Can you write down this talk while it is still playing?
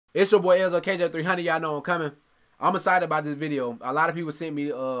It's your boy Ezra KJ300. Y'all know I'm coming. I'm excited about this video. A lot of people sent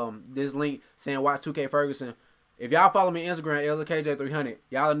me this link saying watch 2K Ferguson. If y'all follow me on Instagram, Ezra KJ300,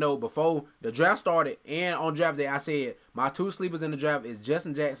 y'all know before the draft started and on draft day, I said my two sleepers in the draft is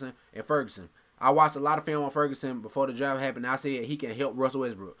Justin Jackson and Ferguson. I watched a lot of film on Ferguson before the draft happened. I said he can help Russell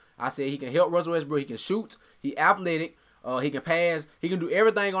Westbrook. I said he can help Russell Westbrook. He can shoot. He athletic. He can pass. He can do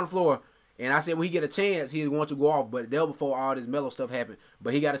everything on the floor. And I said when he get a chance, he's going to go off. But that before all this mellow stuff happened.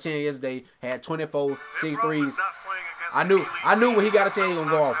 But he got a chance yesterday. Had 24, 6 threes. I knew when he got a chance, he gonna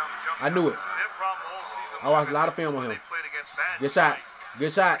go off. I knew it. I watched a lot of film on him. Good shot.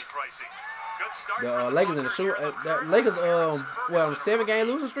 Good shot. The Lakers in the shoot. The Lakers, well, 7-game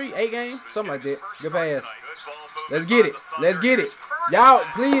losing streak, 8 games, something like that. Good pass. Let's get it. Let's get it. Y'all,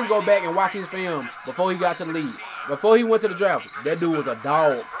 please go back and watch his film before he got to the league. Before he went to the draft, that dude was a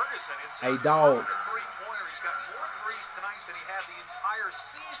dog. A dog.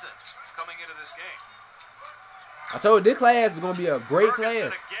 I told you this class is gonna be a great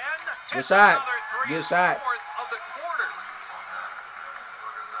class. Good shot. Good shot.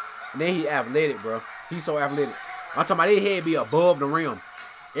 And then he athletic, bro. He's so athletic. I'm talking about his head be above the rim.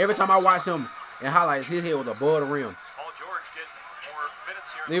 Every time I watch him in highlights, his head was above the rim.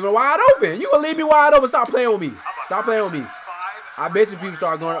 Leave it wide open. You gonna leave me wide open? Stop playing with me. Stop playing with me. I bet you people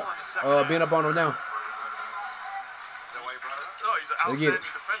start going up, being up on him now. Let's get it.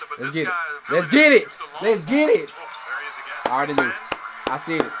 Let's get it. Let's get it. Let's get it. I already knew. I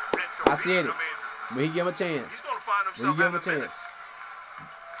said it. I said it. When he give him a chance. When he give him a chance.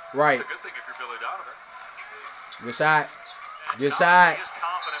 Right. Good shot. Good shot.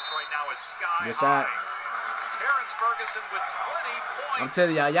 Good shot. Terrance Ferguson with 20 points. I'm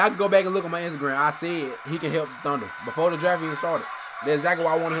telling y'all, y'all can go back and look on my Instagram. I said he can help the Thunder before the draft even started. That's exactly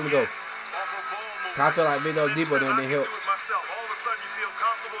where I wanted him to go. I feel like Victor Oladipo didn't help. All of a sudden you feel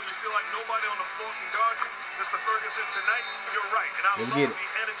comfortable. You feel like nobody on the floor can guard you. Mr. Ferguson, tonight, you're right. And let's get it.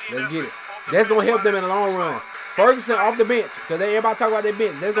 Let's get it. That's going to help them in the long run. Ferguson off the bench, because everybody talk about their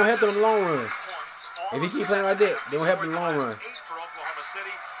bench. That's going to help them in the long run. If he keep playing like that, they're going to help in the long run.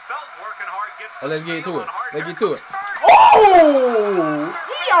 Oh, let's get into it. Let's get to it. Oh!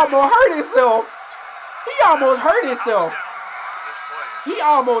 He almost hurt himself. He almost hurt himself. He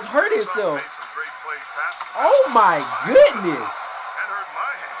almost hurt himself. Oh, my goodness.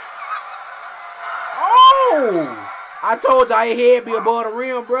 Oh! I told y'all his head be above the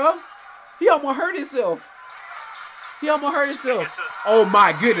rim, bro. He almost hurt himself. He almost hurt himself. Oh,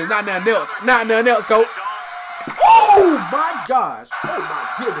 my goodness. Not nothing else. Not nothing else, coach. Oh, my gosh. Oh,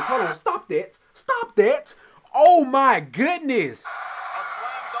 my goodness. Hold on. Stop that. Stop that. Oh, my goodness.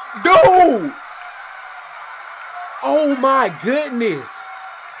 Dude. Oh, my goodness.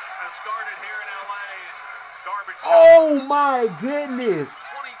 Oh, my goodness. 24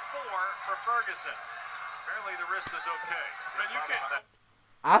 for Ferguson. Apparently the wrist is okay. Then you can.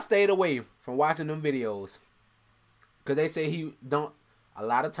 I stayed away from watching them videos because they say he don't a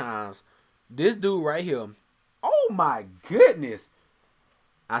lot of times. This dude right here. Oh, my goodness.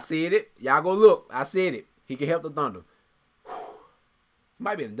 I said it. Y'all go look. I said it. He can help the Thunder.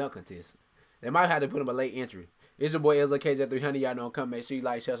 Might be in the dunk contest. They might have to put him a late entry. It's your boy Ezra KJ300. Y'all know I'm coming. Make sure you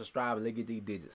like, share, subscribe, and let's get these digits.